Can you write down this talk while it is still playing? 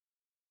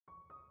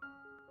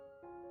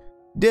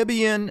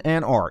Debian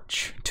and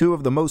Arch, two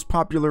of the most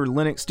popular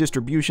Linux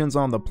distributions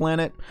on the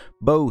planet,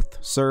 both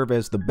serve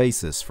as the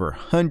basis for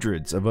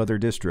hundreds of other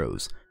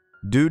distros.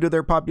 Due to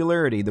their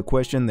popularity, the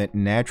question that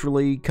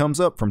naturally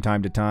comes up from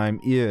time to time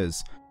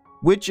is,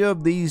 which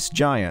of these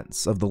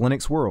giants of the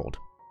Linux world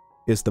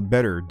is the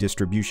better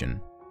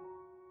distribution?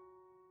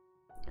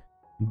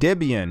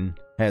 Debian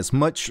has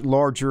much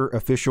larger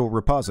official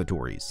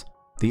repositories.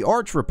 The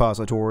Arch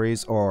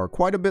repositories are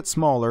quite a bit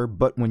smaller,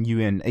 but when you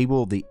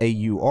enable the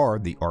AUR,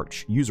 the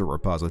Arch user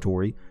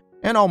repository,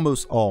 and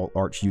almost all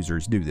Arch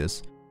users do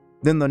this,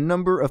 then the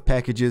number of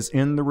packages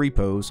in the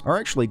repos are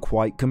actually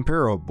quite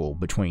comparable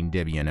between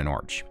Debian and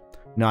Arch.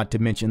 Not to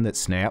mention that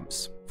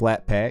snaps,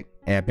 Flatpak,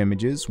 app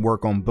images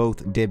work on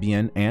both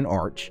Debian and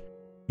Arch.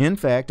 In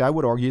fact, I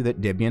would argue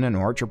that Debian and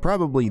Arch are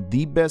probably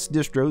the best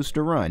distros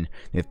to run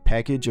if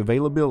package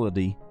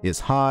availability is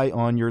high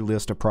on your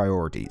list of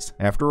priorities.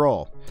 After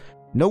all,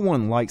 no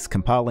one likes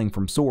compiling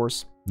from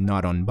source,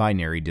 not on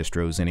binary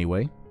distros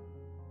anyway.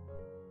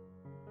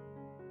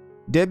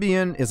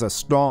 Debian is a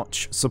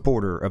staunch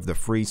supporter of the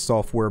free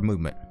software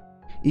movement,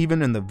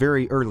 even in the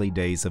very early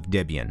days of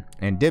Debian,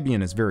 and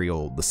Debian is very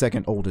old, the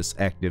second oldest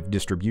active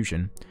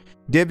distribution.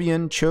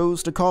 Debian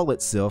chose to call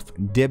itself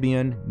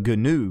Debian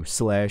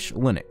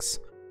GNU/Linux.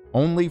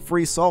 Only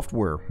free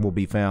software will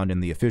be found in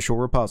the official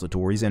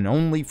repositories, and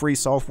only free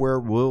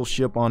software will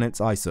ship on its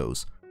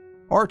ISOs.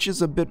 Arch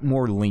is a bit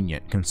more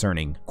lenient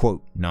concerning,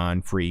 quote,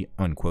 non-free,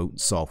 unquote,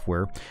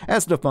 software,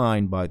 as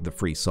defined by the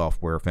Free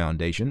Software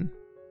Foundation.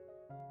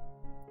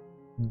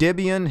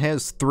 Debian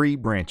has three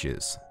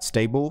branches: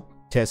 stable,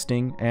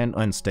 testing, and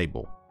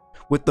unstable,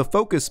 with the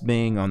focus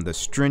being on the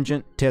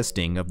stringent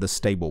testing of the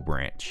stable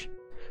branch.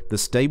 The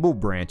stable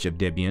branch of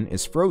Debian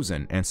is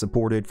frozen and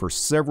supported for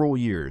several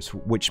years,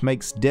 which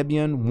makes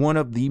Debian one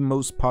of the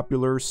most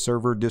popular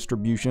server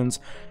distributions,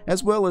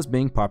 as well as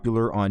being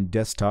popular on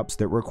desktops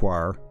that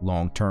require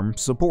long-term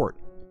support.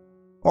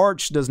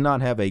 Arch does not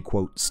have a,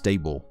 quote,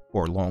 stable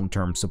or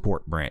long-term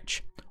support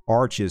branch.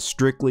 Arch is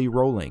strictly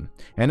rolling,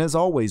 and is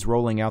always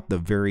rolling out the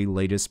very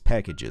latest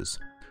packages.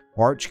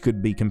 Arch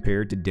could be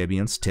compared to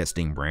Debian's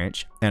testing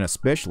branch, and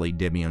especially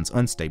Debian's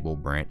unstable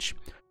branch.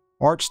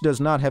 Arch does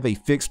not have a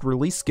fixed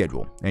release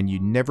schedule, and you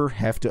never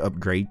have to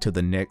upgrade to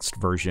the next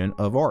version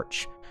of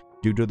Arch.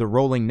 Due to the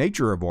rolling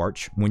nature of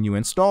Arch, when you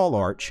install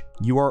Arch,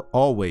 you are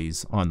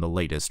always on the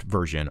latest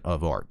version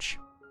of Arch.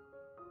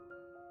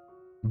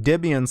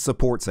 Debian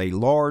supports a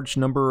large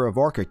number of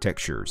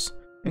architectures,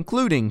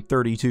 including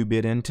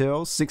 32-bit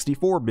Intel,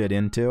 64-bit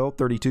Intel,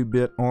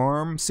 32-bit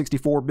ARM,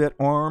 64-bit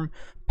ARM,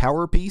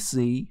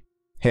 PowerPC.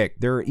 Heck,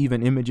 there are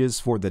even images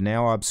for the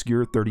now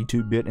obscure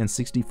 32-bit and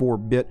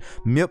 64-bit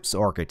MIPS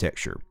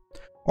architecture.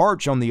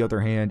 Arch, on the other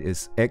hand,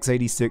 is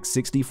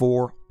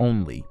x86-64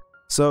 only,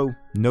 so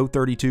no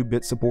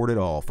 32-bit support at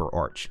all for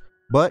Arch.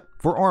 But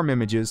for ARM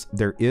images,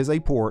 there is a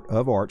port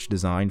of Arch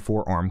designed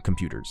for ARM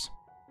computers.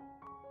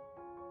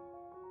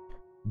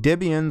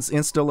 Debian's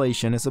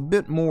installation is a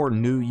bit more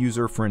new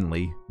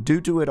user-friendly due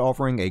to it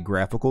offering a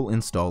graphical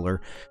installer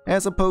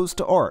as opposed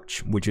to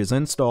Arch, which is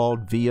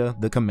installed via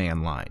the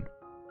command line.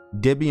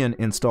 Debian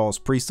installs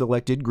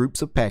pre-selected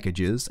groups of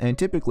packages, and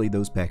typically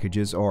those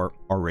packages are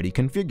already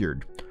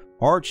configured.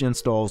 Arch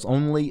installs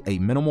only a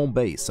minimal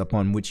base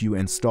upon which you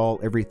install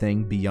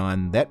everything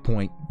beyond that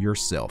point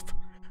yourself.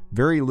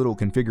 Very little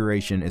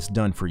configuration is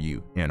done for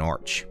you in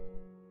Arch.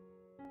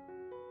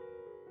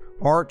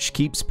 Arch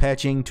keeps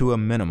patching to a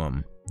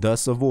minimum,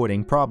 thus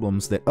avoiding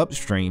problems that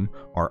upstream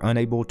are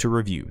unable to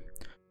review.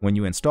 When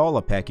you install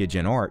a package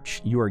in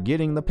Arch, you are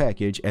getting the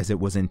package as it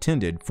was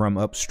intended from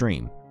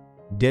upstream.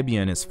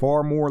 Debian is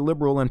far more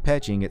liberal in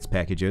patching its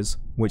packages,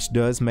 which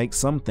does make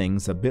some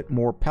things a bit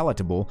more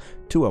palatable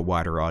to a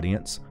wider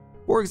audience.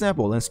 For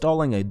example,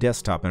 installing a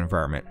desktop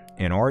environment.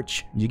 In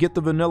Arch, you get the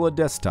vanilla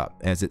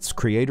desktop as its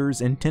creators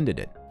intended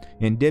it.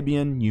 In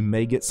Debian, you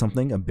may get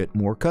something a bit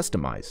more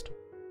customized.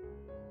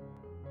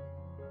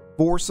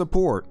 For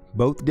support,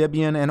 both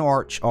Debian and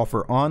Arch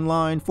offer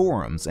online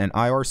forums and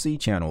IRC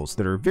channels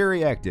that are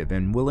very active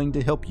and willing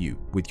to help you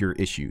with your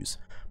issues.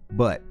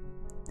 But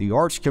the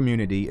Arch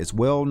community is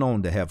well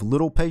known to have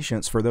little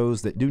patience for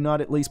those that do not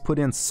at least put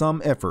in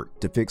some effort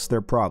to fix their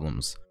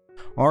problems.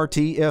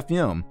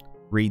 RTFM,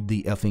 read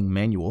the effing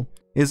manual,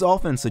 is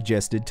often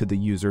suggested to the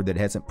user that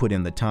hasn't put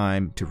in the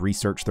time to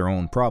research their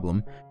own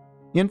problem.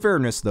 In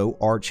fairness though,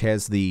 Arch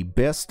has the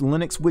best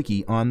Linux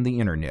wiki on the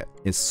internet.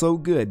 It's so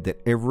good that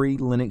every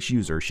Linux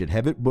user should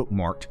have it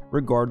bookmarked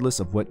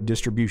regardless of what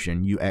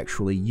distribution you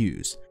actually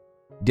use.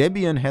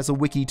 Debian has a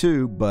wiki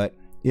too, but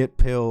it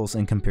pales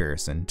in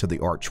comparison to the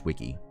Arch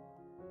wiki.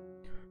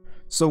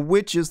 So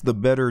which is the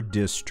better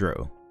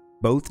distro?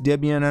 Both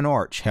Debian and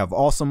Arch have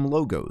awesome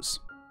logos.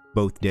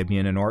 Both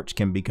Debian and Arch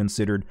can be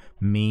considered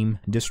meme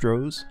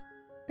distros.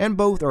 And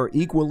both are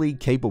equally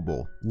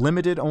capable,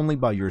 limited only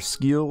by your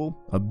skill,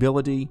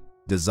 ability,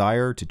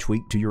 desire to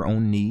tweak to your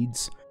own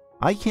needs.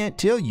 I can't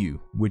tell you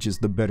which is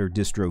the better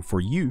distro for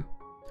you.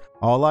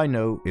 All I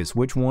know is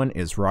which one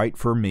is right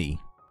for me.